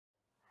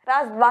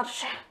Raz, dwa,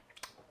 trzy.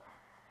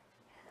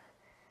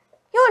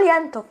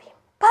 Julian Tuwim,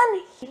 pan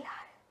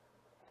Hilary.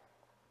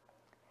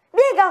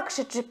 Biega,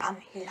 krzyczy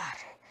pan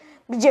Hilary.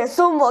 Gdzie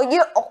są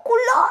moje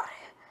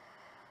okulary?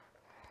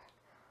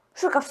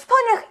 Szuka w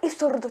spodniach i w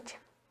surducie.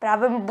 W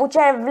prawym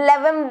bucie, w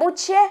lewym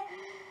bucie.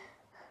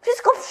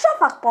 Wszystko w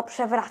szafach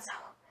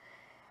poprzewracał.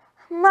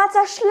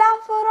 Maca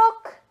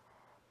szlafrok,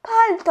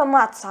 palto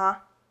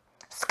maca.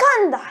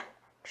 Skandal!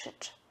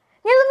 Krzyczy.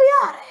 Nie do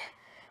wiary.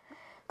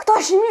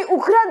 Ktoś mi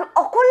ukradł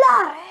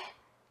okulary.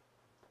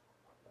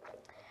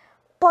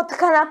 Pod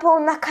kanapą,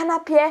 na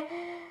kanapie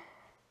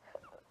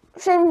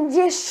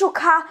wszędzie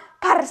szuka,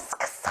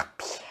 parsk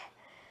sapie.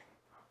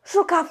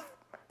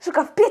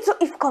 Szuka w piecu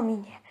i w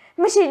kominie. W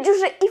mysiej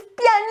dziurze i w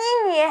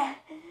pianinie.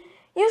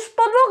 Już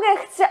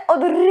podłogę chce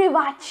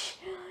odrywać.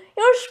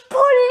 Już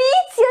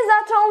policję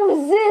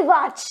zaczął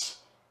wzywać.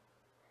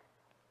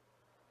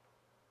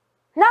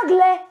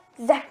 Nagle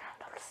zerknął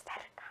do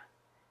lusterka.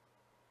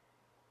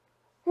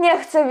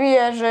 Nie chcę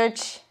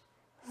wierzyć.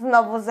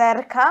 Znowu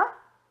zerka.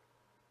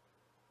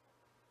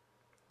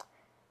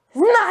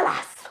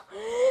 Znalazł!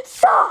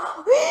 Co?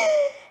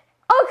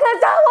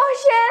 Okazało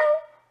się,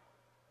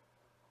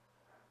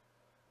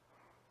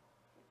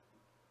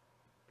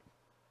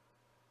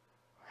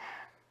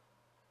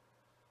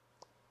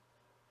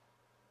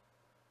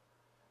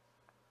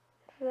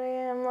 że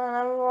je ma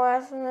na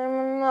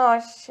własnym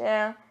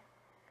nosie.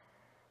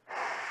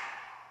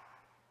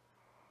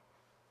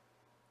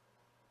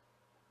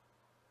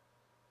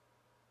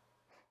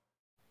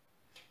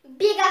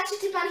 Biega,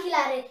 krzyczy pan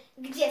Hilary.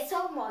 Gdzie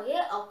są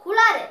moje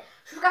okulary?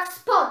 Szuka w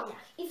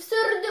spodniach i w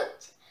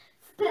surducie.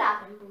 W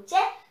prawym bucie,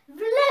 w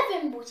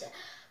lewym bucie.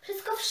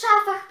 Wszystko w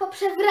szafach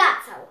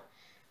poprzewracał.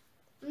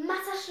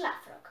 Maca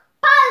szlafrok,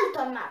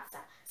 palto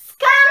maca.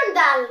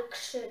 Skandal!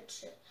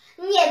 Krzyczy.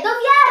 Nie do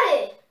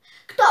wiary!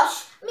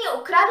 Ktoś mi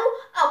ukradł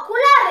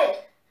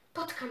okulary.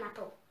 Pod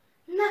kanapą,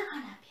 na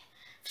kanapie.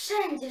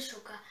 Wszędzie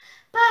szuka.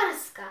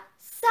 Parska,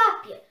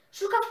 sapie.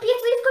 Szuka w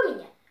piecu i w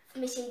kominie. W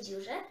mysiej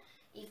dziurze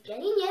i w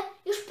pianinie.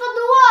 Już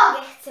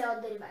podłogę chce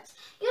odrywać.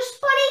 Już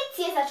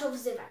policję zaczął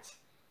wzywać.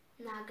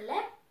 Nagle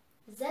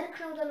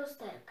zerknął do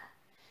lusterka.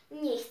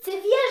 Nie chce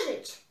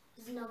wierzyć.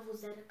 Znowu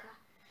zerka.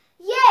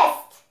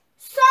 Jest!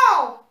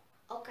 Są!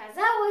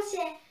 Okazało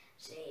się,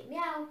 że je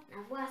miał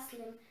na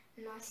własnym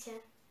nosie.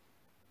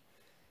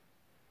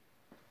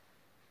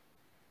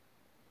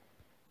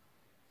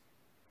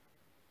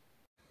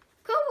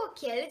 Koło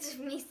Kielc w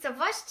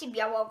miejscowości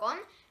Białogon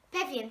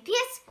pewien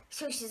pies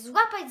chciał się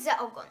złapać za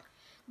ogon.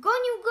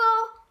 Gonił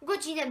go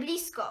godzinę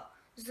blisko.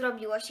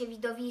 Zrobiło się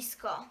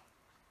widowisko.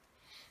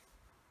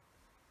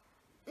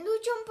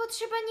 Ludziom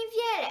potrzeba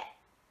niewiele.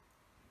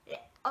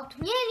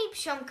 Odmieli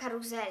psią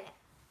karuzelę.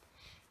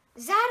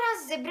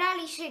 Zaraz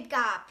zebrali się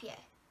gapie.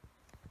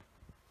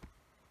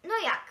 No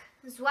jak,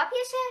 złapie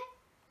się,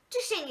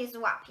 czy się nie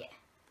złapie?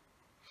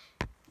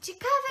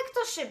 Ciekawe,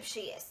 kto szybszy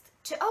jest,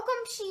 czy ogon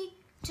psi,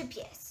 czy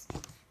pies.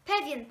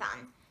 Pewien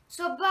pan,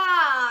 co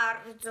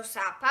bardzo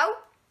sapał,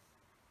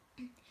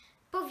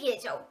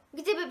 powiedział,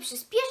 gdyby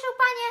przyspieszył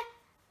panie,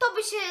 to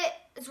by się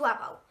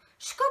złapał.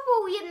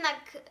 Szkopuł jednak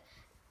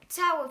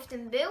cały w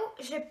tym był,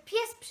 że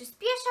pies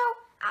przyspieszał,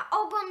 a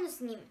ogon z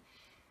nim.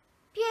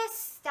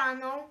 Pies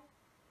stanął,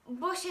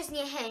 bo się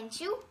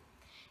zniechęcił,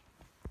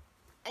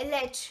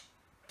 lecz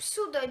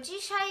psu do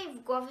dzisiaj w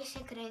głowie się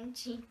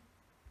kręci.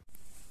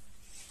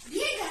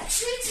 Biega,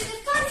 krzyczy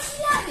pan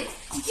Hilary.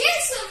 Gdzie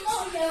są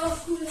moje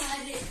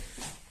okulary?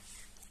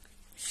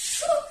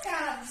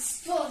 Szuka w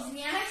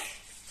spodniach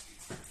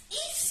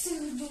i w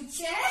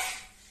surducie.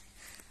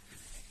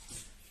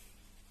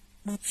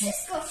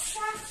 Wszystko w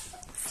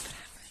szafach.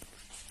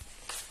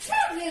 W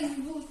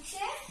prawym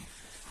bucie.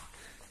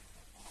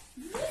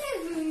 W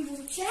lewym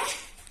bucie.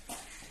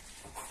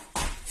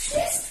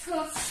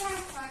 Wszystko w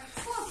szafach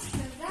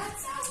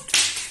poprzewracał.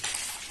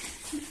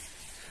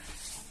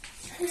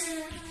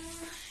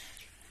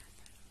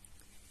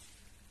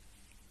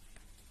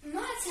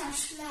 Maca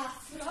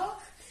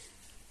szlafrok,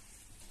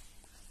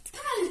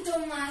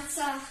 palto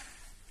maca.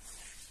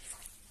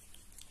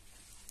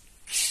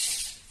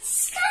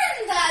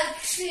 Skandal!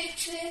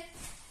 Krzyczy.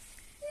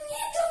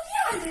 Nie do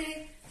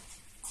wiary.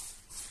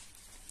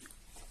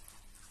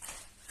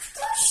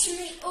 Ktoś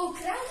mi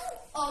ukradł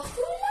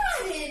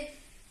okulary.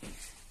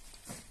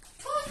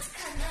 Pod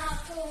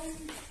kanapą,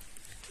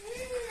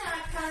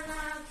 na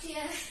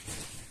kanapie.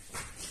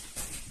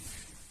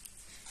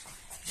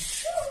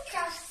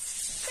 Szuka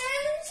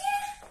wszędzie,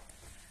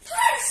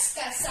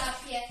 parska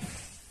sapie.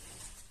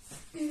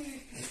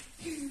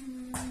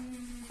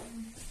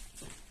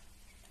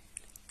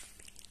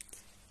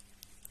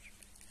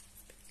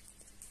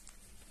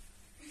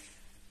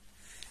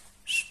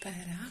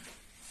 Szpera.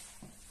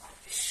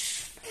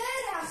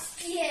 Szpera w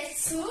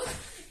piecu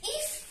i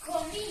w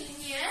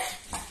kominie.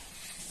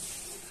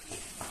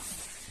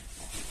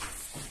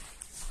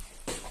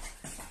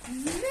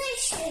 W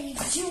mysiej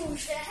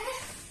dziurze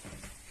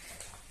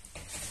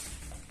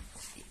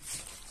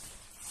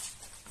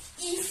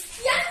i w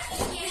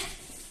pianinie.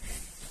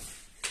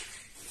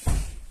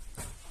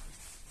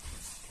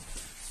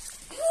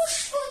 Już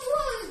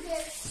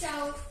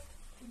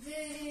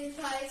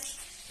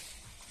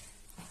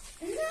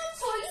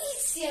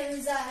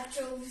policję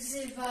zaczął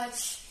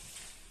wzywać.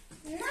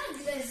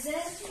 Nagle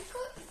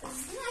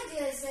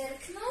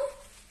zerknął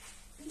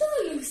do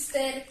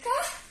lusterka.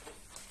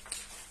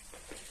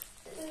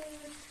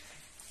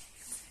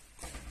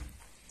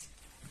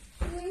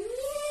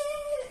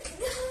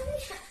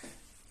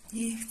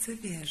 Nie chcę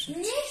wierzyć.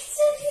 Nie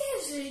chcę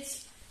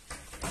wierzyć.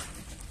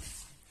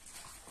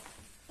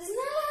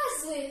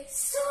 Znalazły,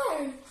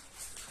 są.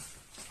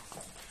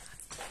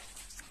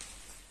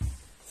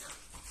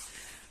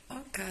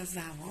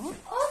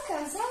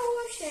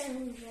 Okazało się,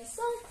 że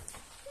są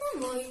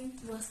na moim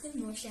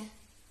własnym nosie.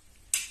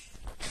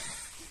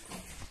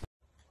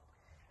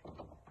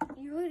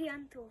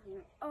 Julian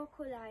Tuwim,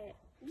 okulary.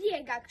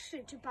 Biega,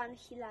 krzyczy pan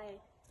Hilary.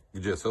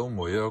 Gdzie są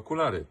moje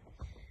okulary?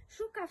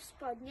 Szuka w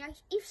spodniach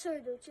i w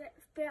surducie,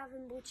 w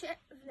prawym bucie,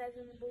 w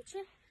lewym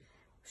bucie.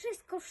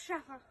 Wszystko w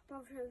szafach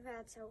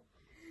powracał.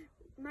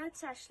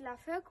 Maca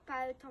szlafrok,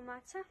 palto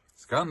maca,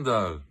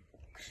 Skandal!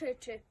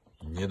 krzyczy.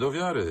 Nie do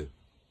wiary!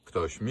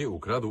 Ktoś mi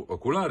ukradł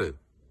okulary.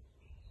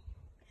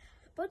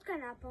 Pod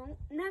kanapą,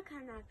 na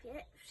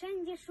kanapie,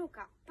 wszędzie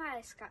szuka,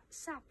 parska,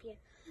 sapie.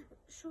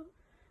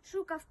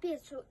 Szuka w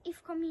piecu i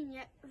w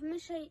kominie, w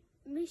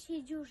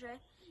mysiej dziurze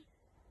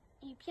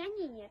i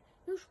pianinie.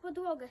 Już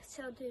podłogę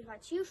chce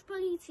odrywać, już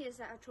policję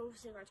zaczął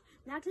wzywać.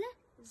 Nagle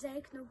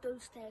zerknął do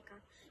lusterka.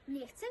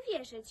 Nie chce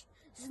wierzyć,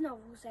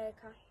 znowu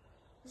zerka.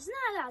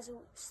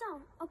 Znalazł,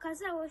 są.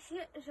 Okazało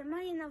się, że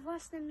ma je na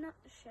własnym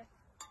nosie.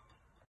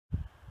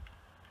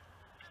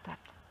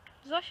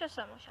 Zosia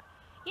Samosia.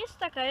 Jest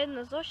taka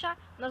jedna Zosia,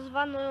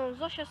 nazwano ją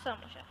Zosia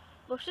Samosia,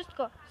 bo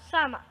wszystko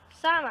sama.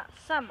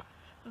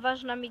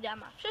 Ważna mi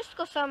dama.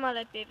 Wszystko sama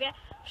lepiej wie,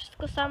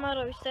 wszystko sama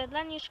robi sobie.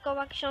 Dla niej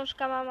szkoła,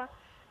 książka, mama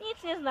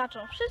nic nie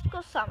znaczą,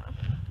 wszystko sama.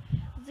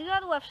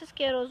 Zgadła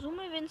wszystkie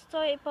rozumy, więc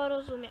co jej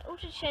porozumie?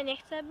 Uczyć się nie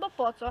chce, bo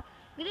po co?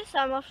 Gdy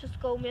sama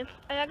wszystko umie.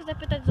 A jak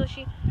zapytać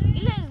Zosi,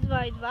 ile jest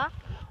 2 i 2?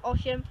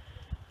 8.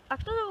 A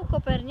kto to był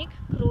Kopernik?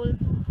 Król.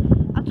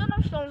 A co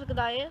nam Śląsk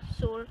daje?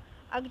 Sól.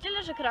 A gdzie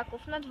leży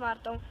Kraków? Nad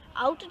Wartą.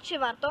 A uczyć się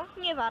warto?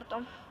 Nie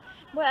warto.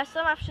 Bo ja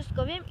sama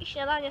wszystko wiem i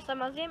śniadanie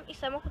sama zjem i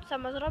samochód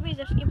sama zrobię i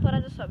ze wszystkim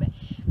poradzę sobie.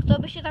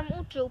 Kto by się tam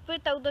uczył,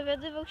 pytał,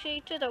 dowiadywał się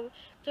i czytał,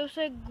 kto by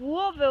sobie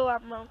głowę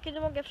łamał,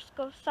 kiedy mogę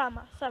wszystko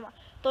sama.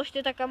 Toś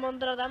ty taka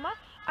mądra dama,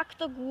 a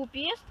kto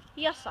głupi jest?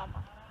 Ja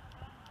sama.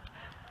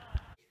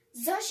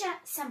 Zosia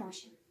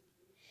Samosia.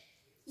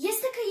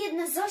 Jest taka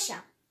jedna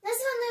Zosia,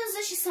 nazwana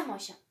ją Zosia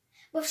Samosia,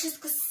 bo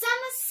wszystko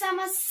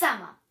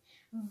sama.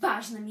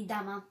 Ważna mi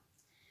dama.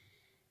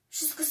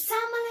 Wszystko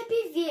sama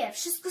lepiej wie,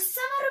 wszystko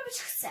sama robić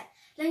chce.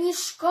 Dla niej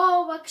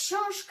szkoła,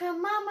 książka,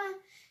 mama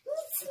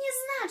nic nie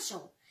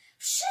znaczą.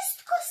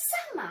 Wszystko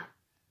sama.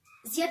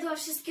 Zjadła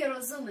wszystkie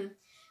rozumy,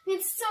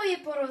 więc co je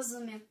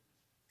porozumie?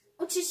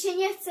 Uczyć się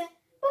nie chce,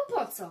 bo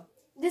po co,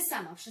 gdy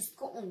sama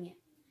wszystko umie.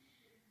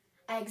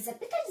 A jak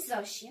zapytać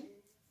Zosi,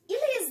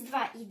 ile jest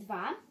 2 i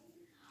 2?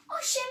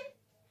 8.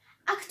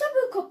 A kto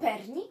był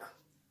Kopernik?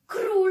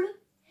 Król.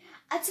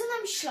 A co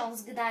nam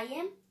Śląsk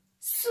daje?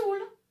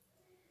 Sól.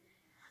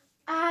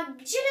 A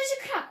gdzie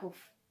leży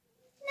Kraków?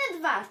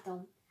 Nad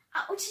Wartą.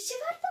 A uczyć się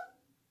warto?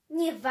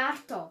 Nie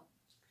warto.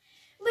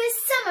 Bo ja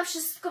sama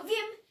wszystko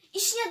wiem i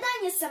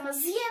śniadanie sama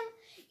zjem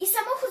i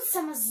samochód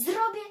sama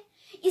zrobię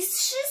i z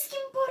wszystkim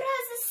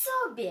poradzę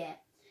sobie.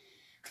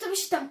 Kto by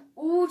się tam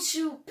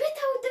uczył,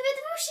 pytał,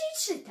 dowiadywał się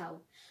i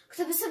czytał.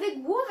 Kto by sobie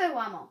głowę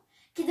łamał,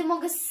 kiedy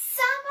mogę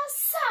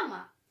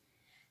sama.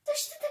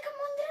 Toś ty taka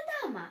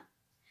mądra dama.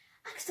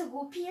 A kto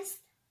głupi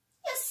jest?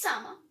 Ja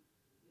sama.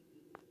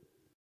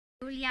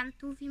 Julian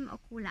Tuwim,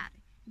 okulary.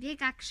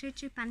 Biega,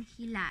 krzyczy pan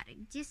Hilary.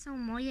 Gdzie są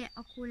moje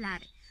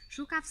okulary?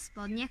 Szuka w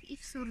spodniach i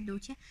w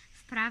surducie,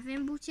 w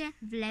prawym bucie,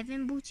 w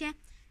lewym bucie.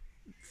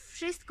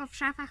 Wszystko w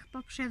szafach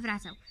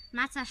poprzewracał.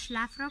 Maca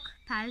szlafrok,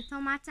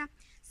 palto maca.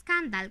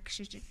 Skandal,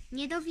 krzyczy.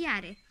 Nie do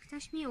wiary.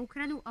 Ktoś mi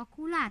ukradł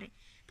okulary.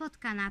 Pod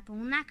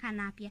kanapą, na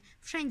kanapie.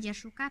 Wszędzie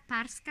szuka,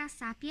 parska,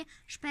 sapie.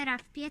 Szpera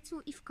w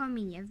piecu i w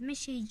kominie. W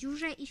mysiej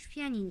dziurze i w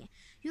pianinie.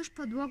 Już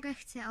podłogę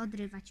chce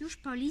odrywać. Już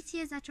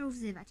policję zaczął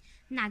wzywać.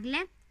 Nagle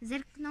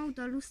zerknął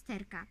do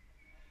lusterka.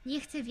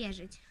 Nie chce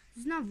wierzyć.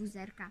 Znowu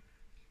zerka.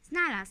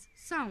 Znalazł,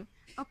 są.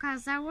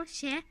 Okazało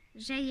się,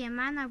 że je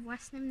ma na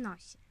własnym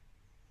nosie.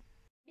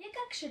 Biega,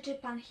 krzyczy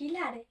pan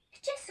Hilary.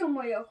 Gdzie są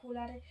moje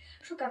okulary?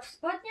 Szuka w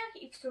spodniach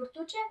i w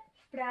surducie,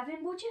 w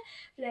prawym bucie,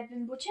 w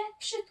lewym bucie.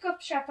 Wszystko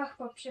w szafach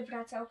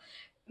poprzewracał.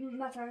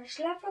 Maca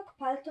szlafrok,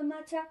 palto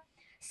maca.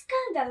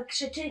 Skandal,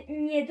 krzyczy,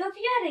 nie do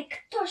wiary.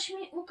 Ktoś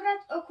mi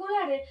ukradł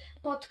okulary.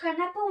 Pod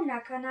kanapą,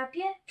 na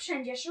kanapie.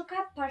 Wszędzie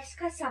szuka,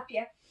 parska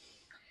sapie.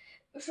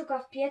 Szuka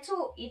w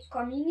piecu i w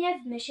kominie,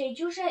 w mysiej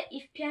dziurze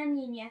i w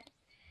pianinie.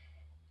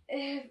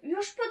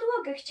 Już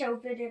podłogę chciał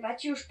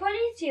wyrywać, już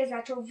policję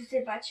zaczął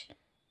wzywać.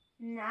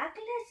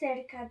 Nagle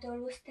zerka do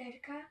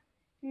lusterka.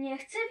 Nie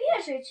chce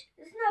wierzyć,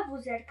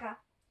 znowu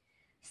zerka.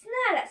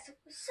 Znalazł,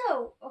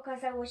 są.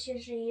 Okazało się,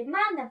 że je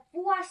ma na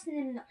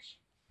własnym nosie.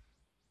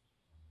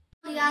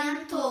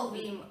 Julian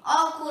Tuwim,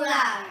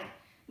 okulary.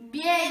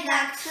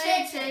 Biega,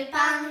 krzyczy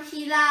pan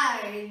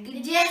Hilary.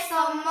 Gdzie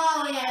są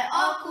moje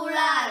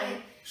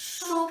okulary?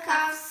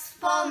 Szuka w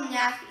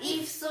spodniach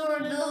i w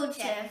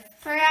surducie,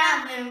 w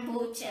prawym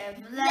bucie,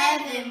 w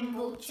lewym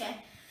bucie.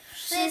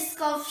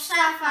 Wszystko w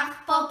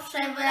szafach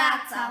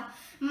poprzewracał.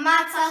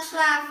 Maca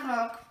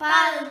szlafrok,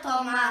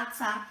 palto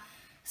maca.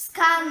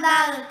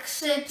 Skandal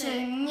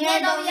krzyczy,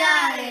 nie do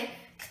wiary.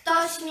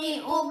 Ktoś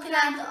mi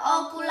ukradł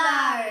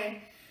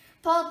okulary.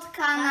 Pod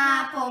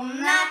kanapą,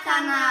 na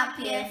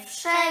kanapie,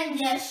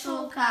 wszędzie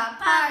szuka,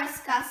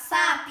 parska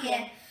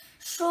sapie.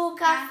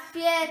 Szuka w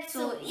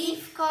piecu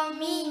i w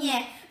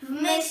kominie, w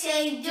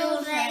mysiej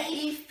dziurze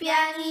i w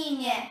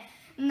pianinie.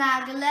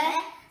 Nagle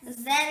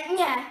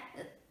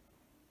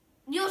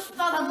już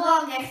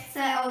podłogę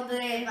chce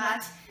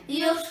odrywać,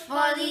 już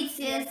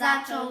policję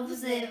zaczął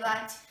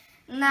wzywać.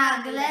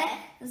 Nagle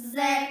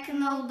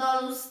zerknął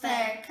do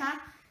lusterka,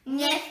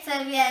 nie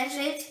chce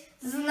wierzyć,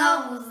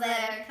 znowu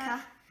zerka.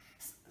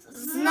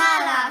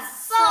 Znalazł,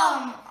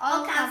 są,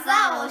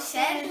 okazało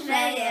się,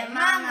 że je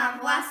ma na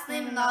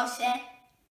własnym nosie.